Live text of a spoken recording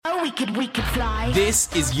we could fly.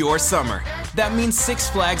 This is your summer. That means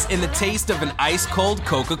Six Flags and the taste of an ice-cold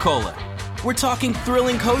Coca-Cola. We're talking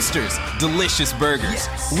thrilling coasters, delicious burgers,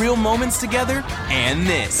 real moments together, and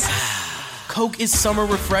this. Coke is summer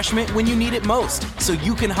refreshment when you need it most, so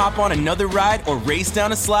you can hop on another ride or race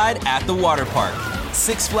down a slide at the water park.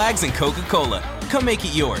 Six Flags and Coca-Cola. Come make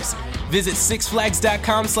it yours. Visit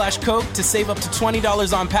sixflags.com/Coke to save up to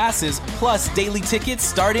 $20 on passes, plus daily tickets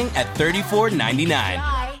starting at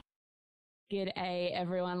 $34.99. G'day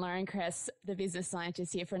everyone, Lauren Kress, the business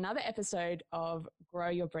scientist here for another episode of Grow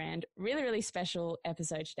Your Brand. Really, really special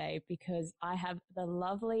episode today because I have the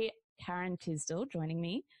lovely Karen Tisdell joining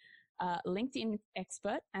me, LinkedIn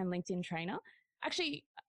expert and LinkedIn trainer. Actually,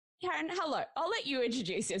 Karen, hello. I'll let you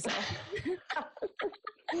introduce yourself.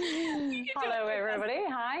 Hello, everybody.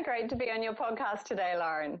 Hi, great to be on your podcast today,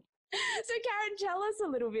 Lauren. So, Karen, tell us a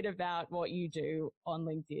little bit about what you do on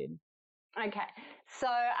LinkedIn. Okay, so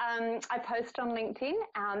I post on LinkedIn,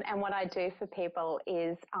 and what I do for people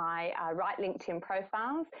is I write LinkedIn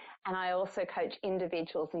profiles, and I also coach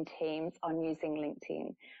individuals and teams on using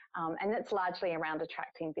LinkedIn. And that's largely around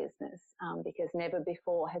attracting business, because never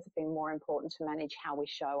before has it been more important to manage how we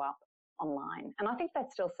show up online. And I think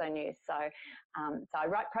that's still so new. So I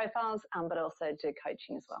write profiles, but also do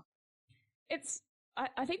coaching as well.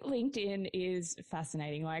 I think LinkedIn is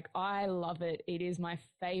fascinating. Like, I love it. It is my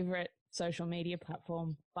favorite social media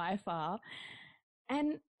platform by far.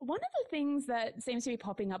 And one of the things that seems to be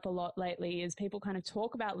popping up a lot lately is people kind of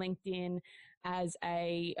talk about LinkedIn as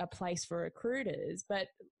a place for recruiters. But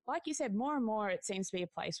like you said, more and more it seems to be a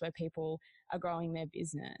place where people are growing their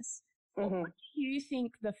business. Mm-hmm. What do you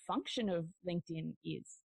think the function of LinkedIn is?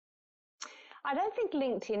 I don't think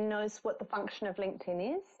LinkedIn knows what the function of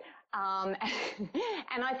LinkedIn is. And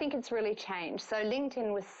I think it's really changed. So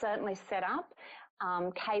LinkedIn was certainly set up.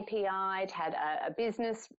 KPI had a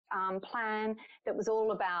business plan that was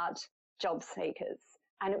all about job seekers,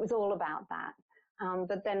 and it was all about that.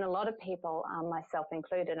 But then a lot of people, myself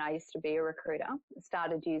included, I used to be a recruiter,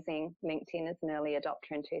 started using LinkedIn as an early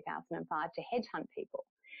adopter in 2005 to headhunt people.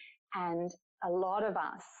 And a lot of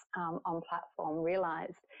us on platform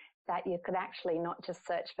realized that you could actually not just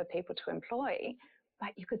search for people to employ,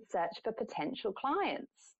 but you could search for potential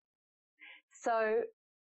clients. So,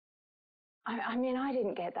 I mean, I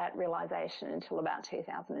didn't get that realization until about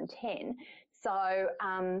 2010. So,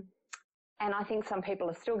 and I think some people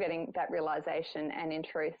are still getting that realization, and in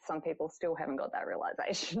truth, some people still haven't got that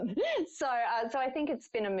realization. So I think it's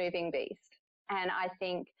been a moving beast, and I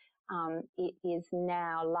think it is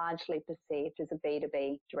now largely perceived as a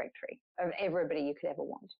B2B directory of everybody you could ever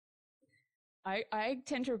want. I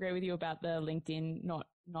tend to agree with you about the LinkedIn not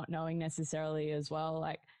knowing necessarily as well.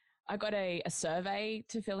 Like, I got a survey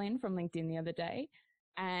to fill in from LinkedIn the other day,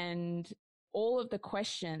 and all of the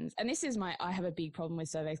questions, and this is I have a big problem with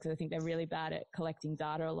surveys because I think they're really bad at collecting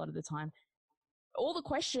data a lot of the time. All the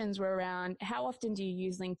questions were around, how often do you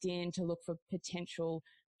use LinkedIn to look for potential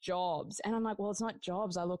jobs? And I'm like, well, it's not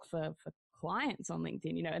jobs. I look for clients on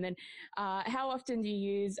LinkedIn, and then how often do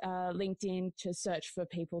you use LinkedIn to search for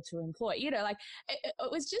people to employ? Like it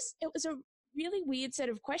was a really weird set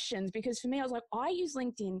of questions, because for me, I was like, I use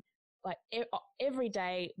LinkedIn like every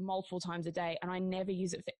day, multiple times a day, and I never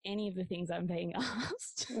use it for any of the things I'm being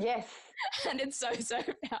asked. Yes. And it's so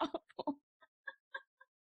powerful.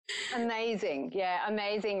 Amazing. Yeah,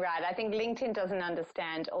 amazing, right? I think LinkedIn doesn't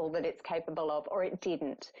understand all that it's capable of, or it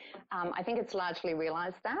didn't. I think it's largely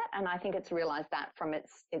realized that, and I think it's realized that from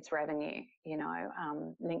its revenue.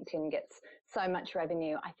 LinkedIn gets so much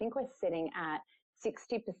revenue. I think we're sitting at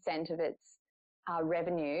 60% of its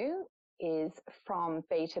revenue is from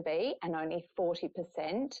B2B, and only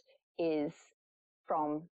 40% is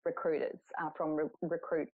from recruiters, from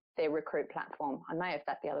their recruit platform. I may have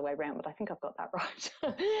that the other way around, but I think I've got that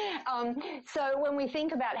right. So when we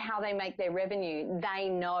think about how they make their revenue, they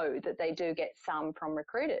know that they do get some from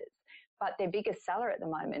recruiters, but their biggest seller at the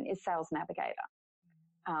moment is Sales Navigator.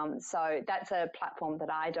 So that's a platform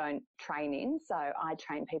that I don't train in. So I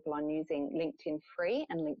train people on using LinkedIn Free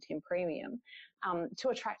and LinkedIn Premium to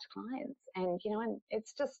attract clients. And, and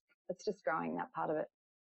it's just growing, that part of it.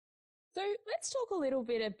 So let's talk a little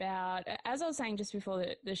bit about, as I was saying just before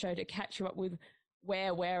the show, to catch you up with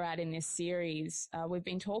where we're at in this series. We've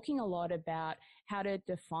been talking a lot about how to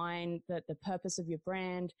define the purpose of your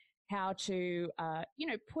brand, how to,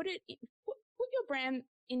 put your brand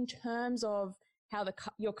in terms of how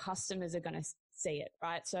your customers are going to see it,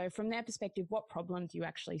 right? So from their perspective, what problem do you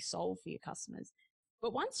actually solve for your customers?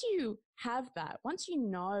 But once you have that, once you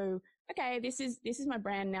know, okay, this is my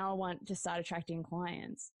brand, now I want to start attracting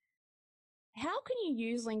clients, how can you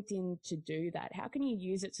use LinkedIn to do that? How can you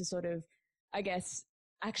use it to sort of, I guess,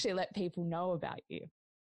 actually let people know about you?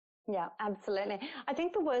 Yeah, absolutely. I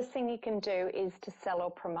think the worst thing you can do is to sell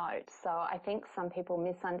or promote. So I think some people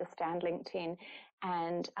misunderstand LinkedIn,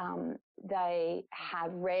 and they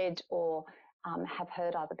have read or have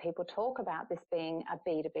heard other people talk about this being a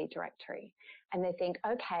B2B directory. And they think,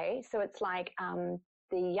 okay, so it's like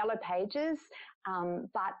the Yellow Pages,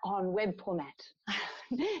 but on web format.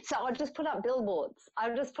 So I'll just put up billboards.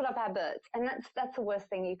 I'll just put up adverts. And that's the worst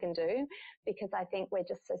thing you can do, because I think we're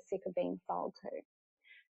just so sick of being sold to.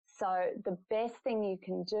 So the best thing you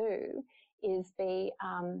can do is be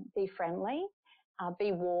friendly,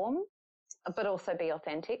 be warm, but also be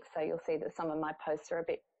authentic. So you'll see that some of my posts are a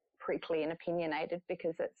bit prickly and opinionated,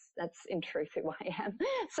 because that's in truth who I am.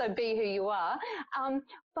 So be who you are,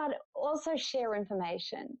 but also share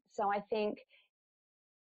information. So I think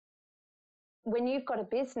when you've got a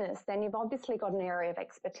business, then you've obviously got an area of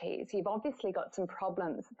expertise. You've obviously got some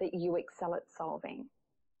problems that you excel at solving.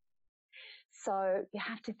 So you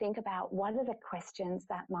have to think about, what are the questions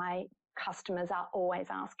that my customers are always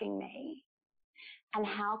asking me? And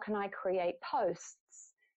how can I create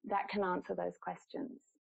posts that can answer those questions?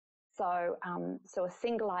 So, so a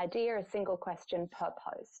single idea, a single question per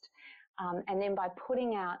post. And then by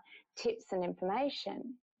putting out tips and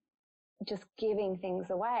information, just giving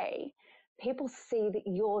things away, people see that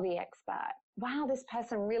you're the expert. Wow, this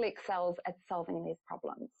person really excels at solving these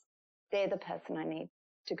problems. They're the person I need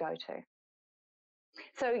to go to.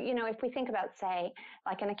 So, you know, if we think about, say,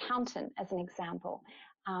 like an accountant as an example,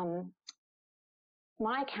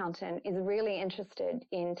 my accountant is really interested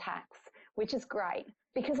in tax, which is great,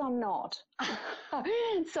 because I'm not.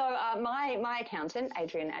 So my accountant,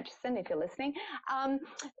 Adrian Atchison, if you're listening,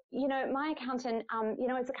 you know, my accountant, you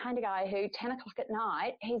know, is the kind of guy who 10 o'clock at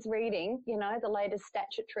night, he's reading, you know, the latest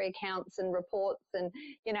statutory accounts and reports and,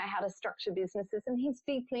 you know, how to structure businesses. And he's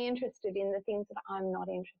deeply interested in the things that I'm not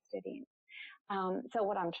interested in. So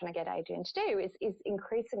what I'm trying to get Adrian to do is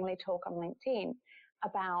increasingly talk on LinkedIn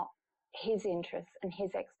about his interests and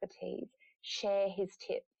his expertise, share his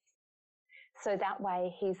tips. So that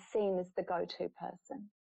way he's seen as the go-to person.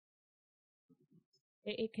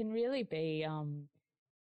 It can really be, I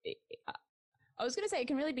was going to say it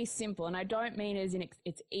can really be simple, and I don't mean as in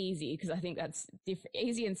it's easy, because I think that's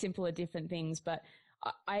easy and simple are different things. But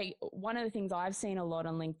one of the things I've seen a lot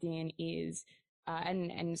on LinkedIn is,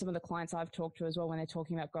 and some of the clients I've talked to as well, when they're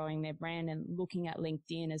talking about growing their brand and looking at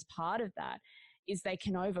LinkedIn as part of that, is they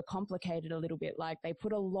can overcomplicate it a little bit. Like, they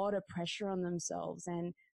put a lot of pressure on themselves.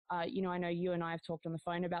 And, you know, I know you and I have talked on the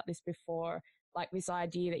phone about this before, like this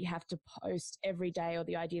idea that you have to post every day, or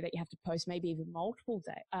the idea that you have to post maybe even multiple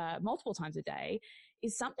times a day,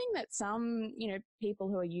 is something that some, you know, people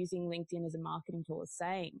who are using LinkedIn as a marketing tool are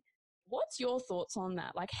saying. What's your thoughts on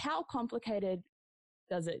that? Like, how complicated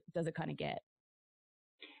does it kind of get?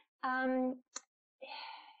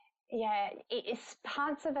 Yeah, it's,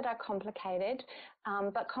 parts of it are complicated,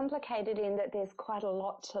 but complicated in that there's quite a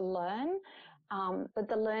lot to learn. But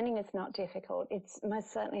the learning is not difficult. It's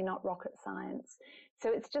most certainly not rocket science.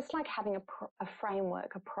 So it's just like having a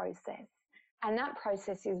framework, a process. And that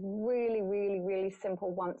process is really, really, really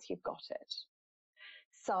simple once you've got it.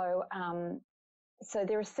 So, so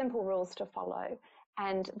there are simple rules to follow.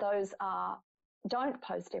 And those are, don't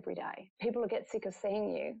post every day. People will get sick of seeing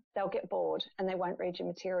you. They'll get bored and they won't read your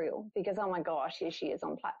material because, oh my gosh, here she is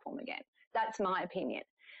on platform again. That's my opinion.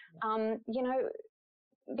 You know,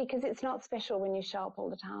 because it's not special when you show up all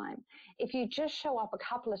the time. If you just show up a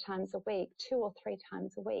couple of times a week, 2 or 3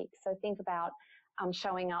 times a week, so think about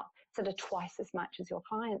showing up sort of twice as much as your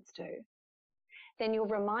clients do, then you're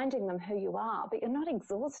reminding them who you are, but you're not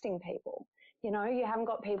exhausting people. You know, you haven't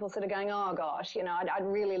got people sort of going, oh gosh, you know, I'd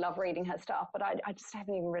really love reading her stuff, but I just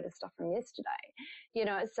haven't even read her stuff from yesterday. You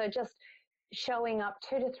know, so just showing up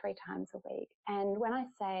 2 to 3 times a week. And when I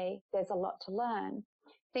say there's a lot to learn,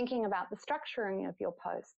 thinking about the structuring of your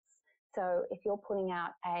posts. So if you're putting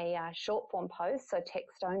out a short form post, so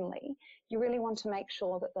text only, you really want to make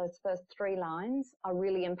sure that those first 3 lines are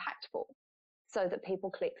really impactful so that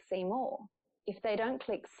people click see more. If they don't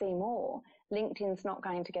click see more, LinkedIn's not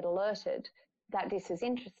going to get alerted that this is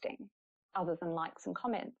interesting, other than likes and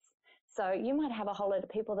comments. So you might have a whole lot of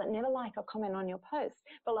people that never like or comment on your post,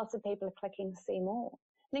 but lots of people are clicking see more.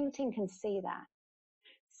 LinkedIn can see that.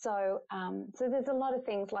 So, so there's a lot of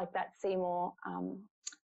things like that, see more,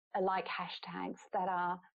 like hashtags that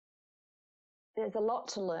are, there's a lot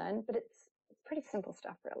to learn, but it's pretty simple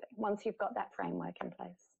stuff really, once you've got that framework in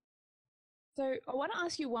place. So I want to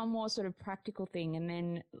ask you one more sort of practical thing, and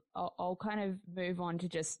then I'll kind of move on to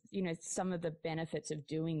just, some of the benefits of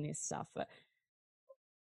doing this stuff. But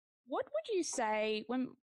what would you say when,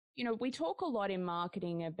 we talk a lot in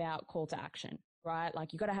marketing about call to action, right?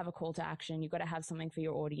 Like you got to have a call to action. You've got to have something for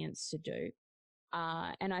your audience to do.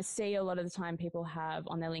 And I see a lot of the time people have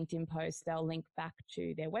on their LinkedIn posts, they'll link back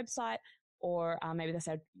to their website, or maybe they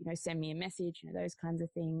say, send me a message, those kinds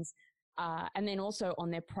of things. And then also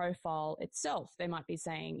on their profile itself, they might be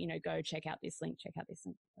saying, go check out this link, check out this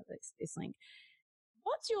link, this link.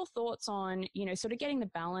 What's your thoughts on, sort of getting the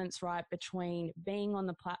balance right between being on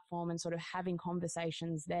the platform and sort of having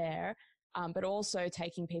conversations there, but also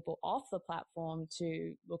taking people off the platform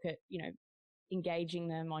to look at, engaging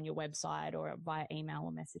them on your website or via email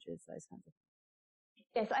or messages, those kinds of things?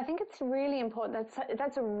 Yes, I think it's really important.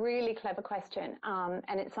 That's a really clever question,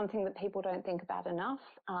 and it's something that people don't think about enough.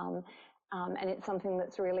 And it's something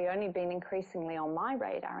that's really only been increasingly on my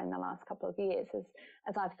radar in the last couple of years.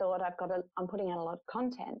 As I've thought, I'm putting out a lot of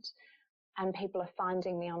content, and people are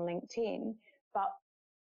finding me on LinkedIn. But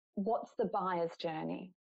what's the buyer's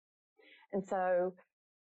journey? And so,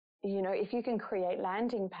 if you can create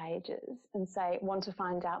landing pages and say, want to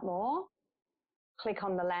find out more, click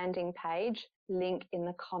on the landing page, link in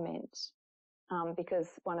the comments. Because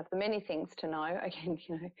one of the many things to know, again,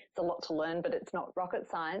 it's a lot to learn, but it's not rocket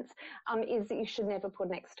science, is that you should never put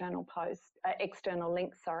an external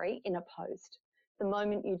link, in a post. The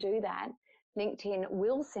moment you do that, LinkedIn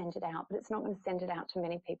will send it out, but it's not going to send it out to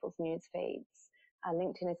many people's news feeds.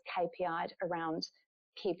 LinkedIn is KPI'd around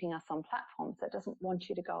keeping us on platform, so it doesn't want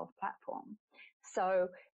you to go off platform. So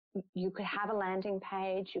you could have a landing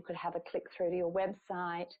page, you could have a click through to your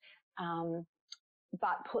website,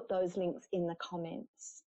 but put those links in the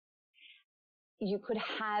comments. You could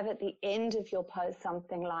have at the end of your post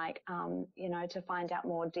something like, to find out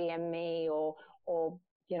more, DM me, or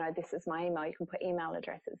this is my email. You can put email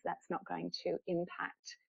addresses. That's not going to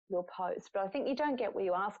impact your post. But I think you don't get what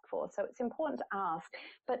you ask for. So it's important to ask,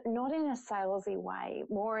 but not in a salesy way,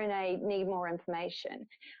 more in a need more information.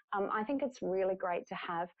 I think it's really great to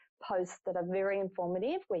have posts that are very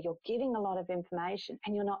informative, where you're giving a lot of information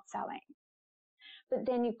and you're not selling. But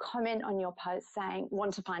then you comment on your post saying,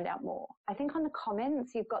 want to find out more. I think on the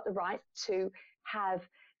comments, you've got the right to have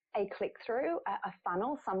a click-through, a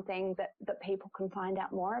funnel, something that people can find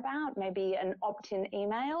out more about, maybe an opt-in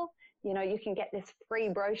email. You can get this free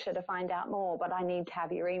brochure to find out more, but I need to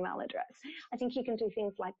have your email address. I think you can do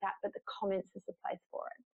things like that, but the comments is the place for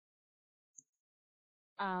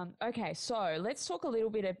it. Okay, so let's talk a little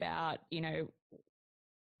bit about,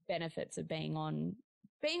 benefits of being on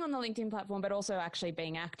the LinkedIn platform, but also actually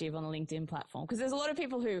being active on the LinkedIn platform. Because there's a lot of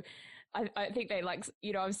people who I think they like,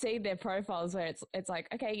 I've seen their profiles where it's like,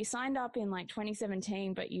 okay, you signed up in like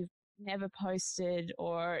 2017, but you've never posted,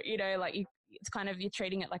 or, it's kind of, you're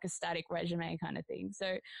treating it like a static resume kind of thing.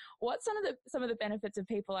 So what's some of the benefits of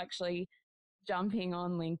people actually jumping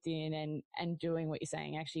on LinkedIn and doing what you're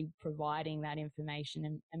saying, actually providing that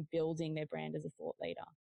information and building their brand as a thought leader?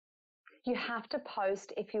 You have to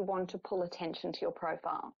post if you want to pull attention to your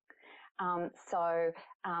profile. I'm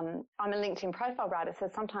a LinkedIn profile writer, so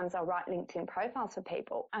sometimes I'll write LinkedIn profiles for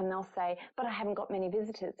people and they'll say, but I haven't got many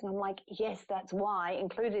visitors. And I'm like, yes, that's why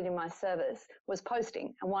included in my service was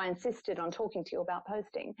posting, and why I insisted on talking to you about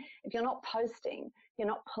posting. If you're not posting, you're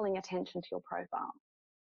not pulling attention to your profile.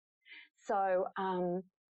 So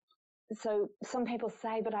some people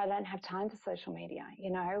say, but I don't have time for social media.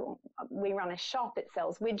 We run a shop, it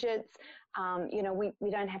sells widgets.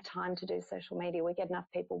 We don't have time to do social media. We get enough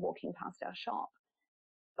people walking past our shop.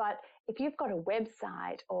 But if you've got a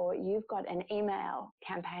website, or you've got an email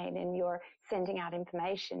campaign and you're sending out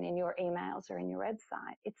information in your emails or in your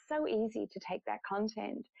website, it's so easy to take that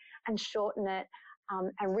content and shorten it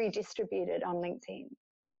and redistribute it on LinkedIn.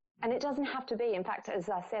 And it doesn't have to be. In fact, as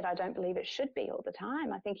I said, I don't believe it should be all the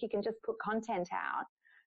time. I think you can just put content out,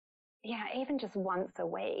 even just once a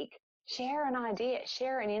week. Share an idea,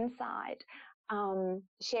 share an insight,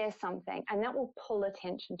 share something, and that will pull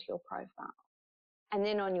attention to your profile. And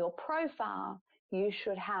then on your profile, you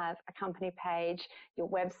should have a company page, your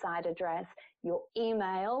website address, your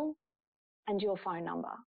email, and your phone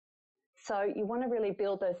number. So you want to really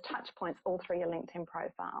build those touch points all through your LinkedIn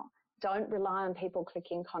profile. Don't rely on people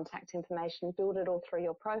clicking contact information. Build it all through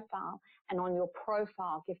your profile. And on your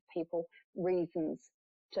profile, give people reasons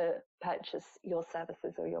to purchase your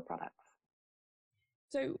services or your products.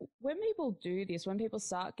 So when people do this, when people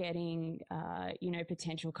start getting,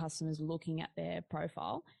 potential customers looking at their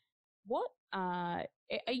profile, What are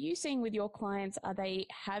you seeing with your clients? Are they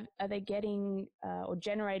getting or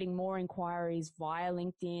generating more inquiries via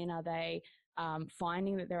LinkedIn? Are they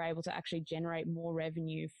finding that they're able to actually generate more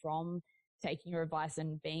revenue from taking your advice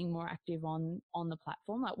and being more active on the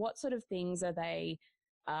platform? Like, what sort of things are they,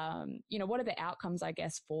 what are the outcomes, I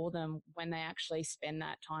guess, for them when they actually spend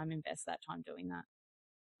that time, invest that time doing that?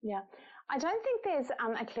 Yeah, I don't think there's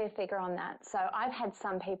a clear figure on that. So I've had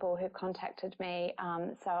some people who've contacted me.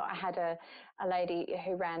 So I had a lady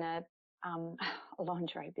who ran a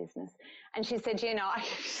lingerie business, and she said,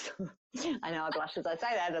 I know I blush as I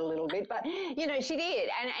say that a little bit, but she did,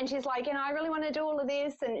 and she's like, I really want to do all of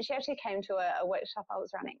this, and she actually came to a workshop I was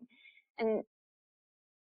running, and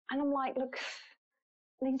I'm like, look,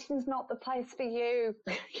 LinkedIn's not the place for you.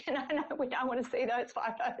 No, we don't want to see those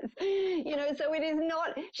photos. So it is not,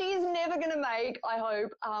 she is never going to make, I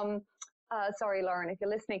hope, sorry, Lauren, if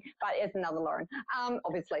you're listening, but it's another Lauren,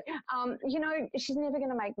 obviously. She's never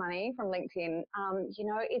going to make money from LinkedIn.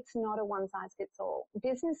 It's not a one size fits all.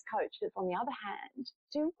 Business coaches, on the other hand,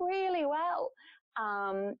 do really well.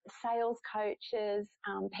 Sales coaches,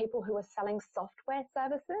 people who are selling software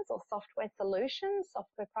services or software solutions,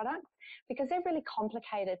 software products, because they're really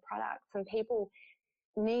complicated products and people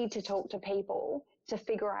need to talk to people to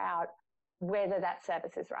figure out whether that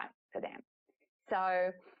service is right for them.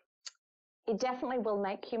 So it definitely will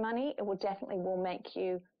make you money. It will make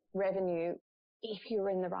you revenue if you're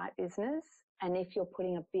in the right business and if you're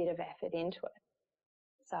putting a bit of effort into it.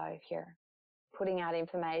 So if you're putting out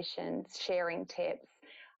information, sharing tips,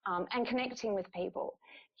 and connecting with people.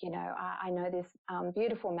 I know this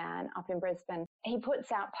beautiful man up in Brisbane. He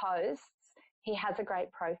puts out posts. He has a great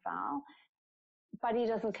profile, but he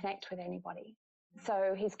doesn't connect with anybody.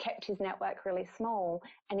 So he's kept his network really small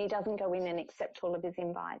and he doesn't go in and accept all of his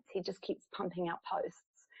invites. He just keeps pumping out posts.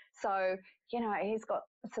 So, he's got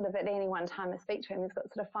sort of at any one time I speak to him, he's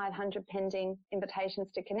got sort of 500 pending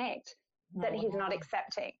invitations to connect that he's not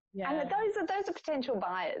accepting. Yeah. And those are potential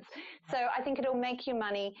buyers. So I think it'll make you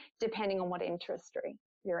money depending on what industry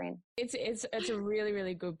you're in. It's a really,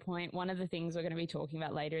 really good point. One of the things we're going to be talking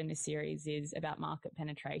about later in this series is about market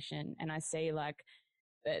penetration. And I see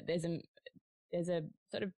there's a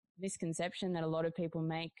sort of misconception that a lot of people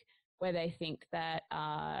make where they think that,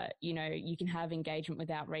 you can have engagement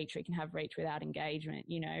without reach, or you can have reach without engagement,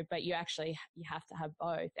 but you have to have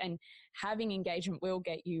both. And having engagement will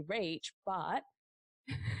get you reach, but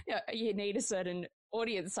you need a certain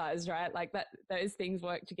audience size, right? Like that, those things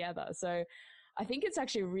work together. So I think it's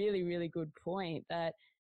actually a really, really good point that,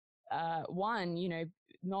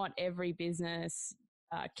 not every business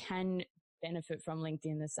can benefit from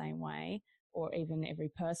LinkedIn the same way, or even every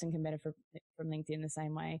person can benefit from LinkedIn the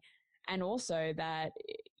same way. And also that,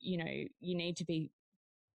 you need to be,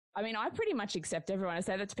 I pretty much accept everyone. I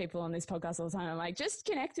say that to people on this podcast all the time. I'm like, just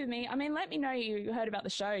connect with me. Let me know you heard about the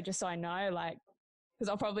show just so I know, because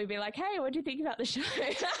I'll probably be like, hey, what do you think about the show?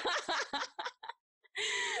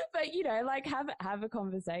 But, have a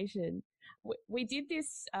conversation. We did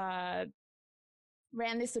this, ran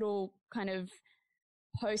this little kind of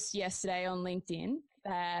post yesterday on LinkedIn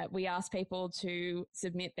that we asked people to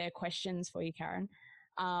submit their questions for you, Karen.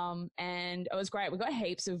 And it was great. We got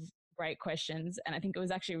heaps of great questions, and I think it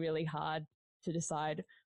was actually really hard to decide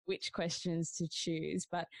which questions to choose.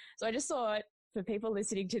 But so I just thought for people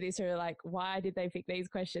listening to this who are like, why did they pick these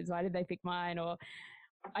questions? Why did they pick mine? Or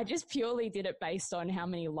I just purely did it based on how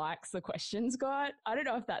many likes the questions got. I don't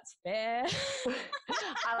know if that's fair.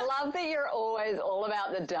 I love that you're always all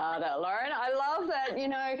about the data, Lauren. I love that,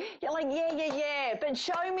 you're like, yeah, but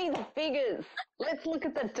show me the figures. Let's look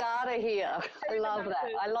at the data here. I love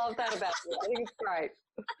that. I love that about you. I think it's great.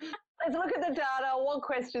 Let's look at the data. What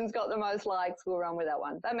questions got the most likes? We'll run with that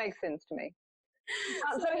one. That makes sense to me.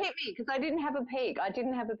 So hit me, because I didn't have a peek. I saw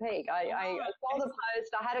the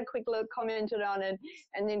post. I had a quick look, commented on it,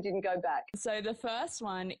 and then didn't go back. So the first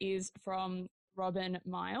one is from Robin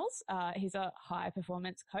Miles. He's a high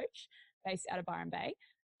performance coach based out of Byron Bay.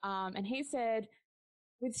 And he said,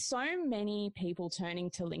 with so many people turning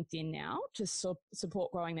to LinkedIn now to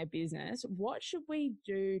support growing their business, what should we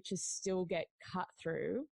do to still get cut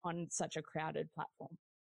through on such a crowded platform?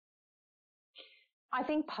 I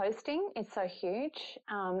think posting is so huge.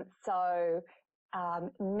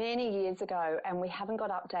 Many years ago, and we haven't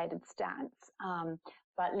got updated stats,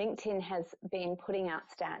 but LinkedIn has been putting out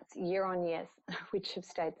stats year on year, which have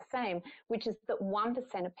stayed the same, which is that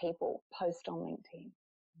 1% of people post on LinkedIn.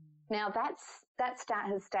 Now that stat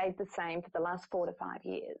has stayed the same for the last 4 to 5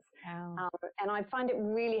 years. Wow. And I find it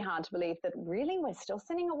really hard to believe that really we're still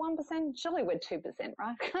sitting at 1%. Surely we're 2%,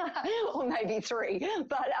 right? Or maybe 3%.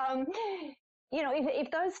 But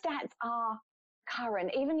if those stats are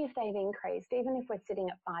current, even if they've increased, even if we're sitting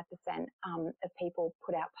at 5% of people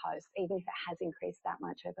put out posts, even if it has increased that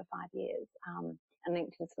much over 5 years, and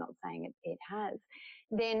LinkedIn's not saying it has,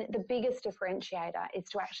 then the biggest differentiator is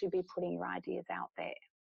to actually be putting your ideas out there.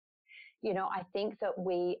 I think that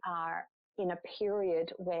we are in a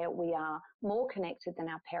period where we are more connected than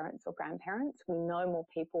our parents or grandparents. We know more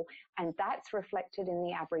people, and that's reflected in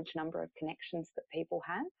the average number of connections that people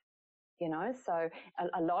have. So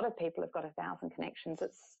a lot of people have got 1,000 connections.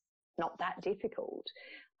 It's not that difficult.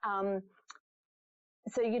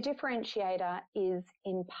 So your differentiator is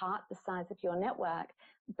in part the size of your network,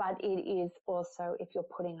 but it is also if you're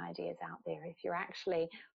putting ideas out there, if you're actually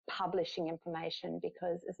publishing information,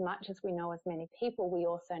 because as much as we know as many people, we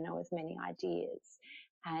also know as many ideas.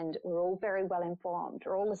 And we're all very well informed.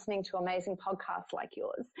 We're all listening to amazing podcasts like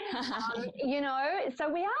yours. So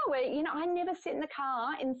we are. I never sit in the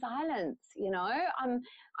car in silence.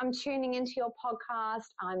 I'm tuning into your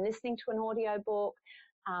podcast. I'm listening to an audiobook.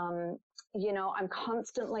 I'm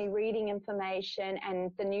constantly reading information,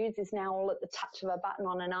 and the news is now all at the touch of a button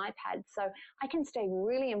on an iPad. So I can stay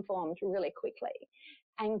really informed really quickly.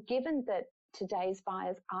 And given that today's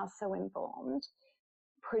buyers are so informed,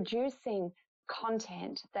 producing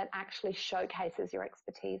content that actually showcases your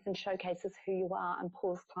expertise and showcases who you are and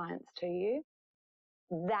pulls clients to you,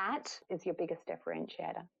 that is your biggest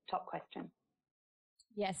differentiator. Top question.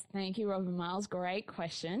 Yes, thank you, Robin Miles. Great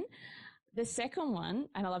question. The second one,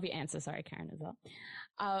 and I love your answer, sorry, Karen, as well.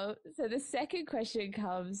 So the second question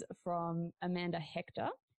comes from Amanda Hector,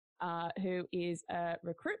 who is a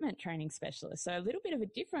recruitment training specialist. So a little bit of a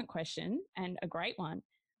different question and a great one.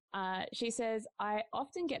 She says, I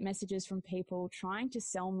often get messages from people trying to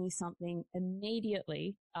sell me something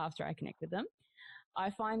immediately after I connect with them. I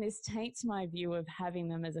find this taints my view of having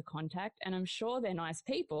them as a contact, and I'm sure they're nice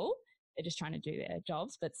people. They're just trying to do their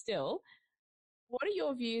jobs, but still. What are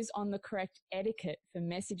your views on the correct etiquette for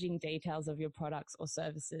messaging details of your products or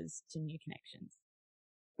services to new connections?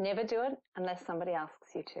 Never do it unless somebody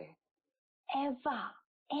asks you to. Ever.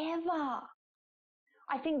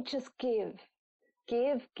 I think just give.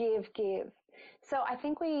 So I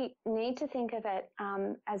think we need to think of it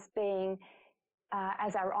as being,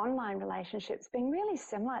 as our online relationships being really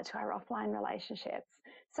similar to our offline relationships.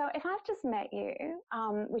 So if I've just met you,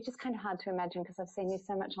 which is kind of hard to imagine because I've seen you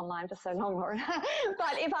so much online for so long, Laura,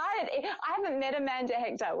 but if I haven't met Amanda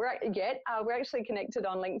Hector yet, we're actually connected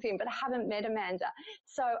on LinkedIn, but I haven't met Amanda.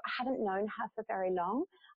 So I haven't known her for very long.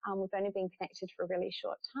 We've only been connected for a really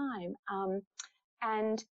short time.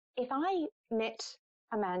 And if I met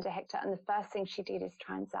Amanda Hector and the first thing she did is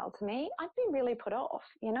try and sell to me, I'd be really put off.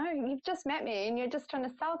 You've just met me and you're just trying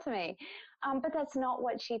to sell to me. But that's not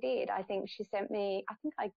what she did. I think she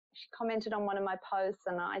she commented on one of my posts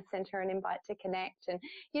and I sent her an invite to connect. And,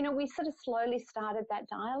 we sort of slowly started that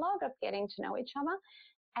dialogue of getting to know each other.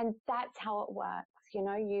 And that's how it works.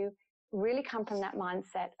 You really come from that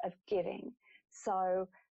mindset of giving. So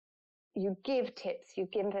you give tips, you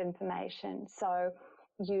give information. So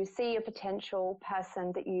you see a potential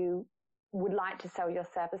person that you would like to sell your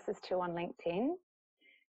services to on LinkedIn.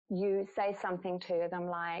 You say something to them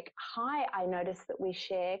like, hi, I noticed that we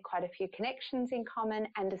share quite a few connections in common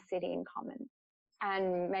and a city in common,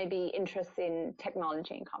 and maybe interests in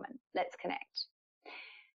technology in common. Let's connect.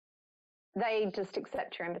 They just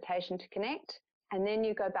accept your invitation to connect. And then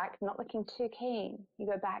you go back, not looking too keen. You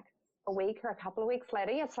go back a week or a couple of weeks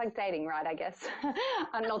later. Yeah, it's like dating, right? I guess.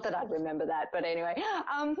 Not that I'd remember that, but anyway,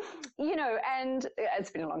 and it's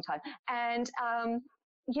been a long time. And,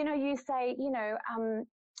 you say,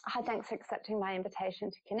 hi, thanks for accepting my invitation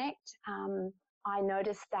to connect. I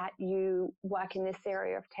noticed that you work in this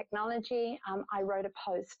area of technology. I wrote a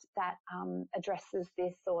post that addresses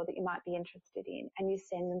this or that you might be interested in, and you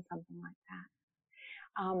send them something like that.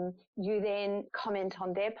 You then comment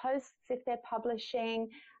on their posts if they're publishing,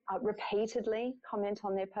 repeatedly comment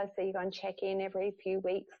on their posts. So you go and check in every few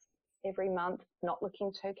weeks, every month, not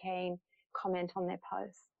looking too keen, comment on their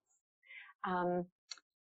posts.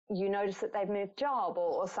 You notice that they've moved job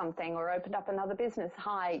or something, or opened up another business.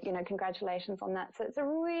 Hi, congratulations on that. So it's a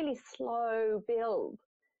really slow build,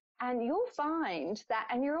 and you'll find that,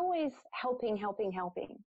 and you're always helping.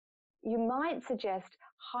 You might suggest,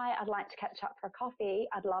 hi, I'd like to catch up for a coffee.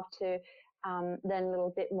 I'd love to learn a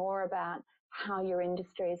little bit more about how your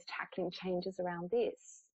industry is tackling changes around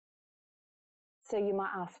this. So you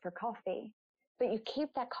might ask for coffee, but you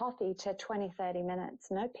keep that coffee to 20, 30 minutes,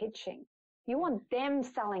 no pitching. You want them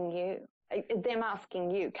selling you, them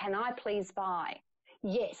asking you, can I please buy?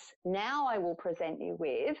 Yes, now I will present you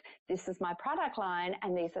with, this is my product line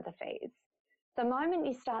and these are the fees. The moment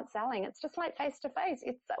you start selling, it's just like face to face.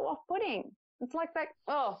 It's so off-putting. It's like that.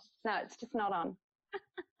 Oh, no, it's just not on.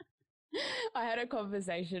 I had a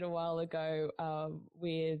conversation a while ago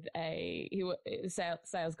with a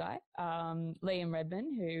sales guy, Liam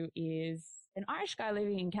Redman, who is an Irish guy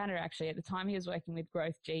living in Canada. Actually, at the time he was working with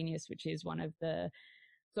Growth Genius, which is one of the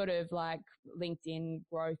sort of like LinkedIn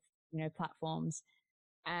growth, platforms.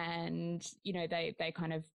 And, they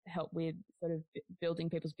kind of help with sort of building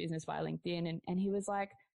people's business via LinkedIn. And he was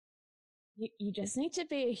like, you just need to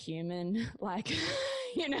be a human, like,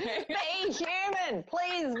 Be human.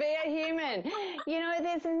 Please be a human.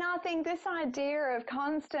 There's nothing, this idea of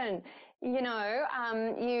constant,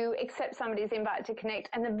 you accept somebody's invite to connect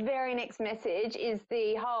and the very next message is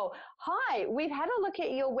the whole, hi, we've had a look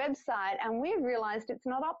at your website and we've realized it's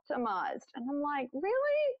not optimized. And I'm like,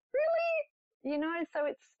 really? So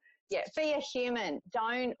it's, be a human.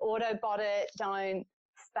 Don't auto-bot it. Don't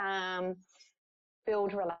spam.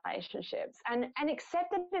 Build relationships and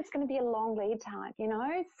accept that it's going to be a long lead time,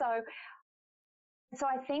 So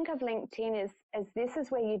I think of LinkedIn as this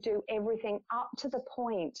is where you do everything up to the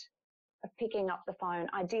point of picking up the phone.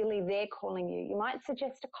 Ideally, they're calling you. You might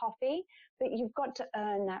suggest a coffee, but you've got to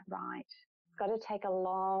earn that right. It's got to take a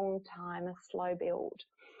long time, a slow build.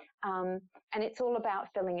 And it's all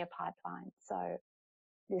about filling your pipeline. So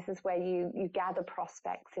this is where you gather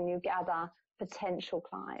prospects and you gather potential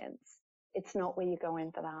clients. It's not where you go in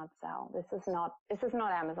for the hard sell. This is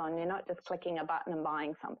not Amazon. You're not just clicking a button and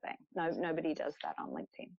buying something. No, nobody does that on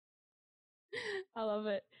LinkedIn. I love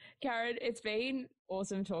it. Karen, it's been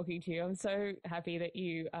awesome talking to you. I'm so happy that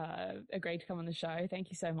you agreed to come on the show.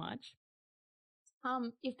 Thank you so much.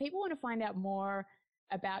 If people want to find out more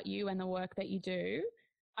about you and the work that you do,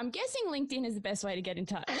 I'm guessing LinkedIn is the best way to get in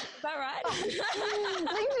touch. Is that right?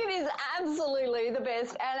 LinkedIn is absolutely the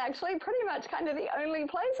best and actually pretty much kind of the only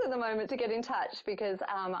place at the moment to get in touch because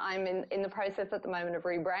I'm in the process at the moment of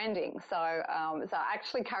rebranding. So I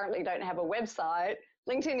actually currently don't have a website.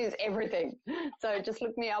 LinkedIn is everything. So just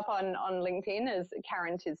look me up on LinkedIn as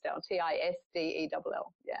Karen Tisdell,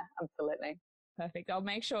 Tisdell. Yeah, absolutely. Perfect. I'll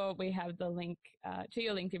make sure we have the link to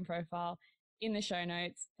your LinkedIn profile in the show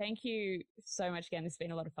notes. Thank you so much again. This has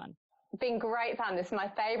been a lot of fun. Been great fun. This is my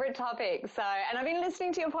favorite topic. And I've been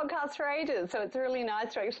listening to your podcast for ages. So it's really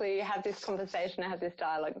nice to actually have this conversation and have this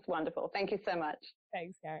dialogue. It's wonderful. Thank you so much.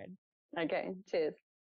 Thanks, Karen. Okay. Cheers.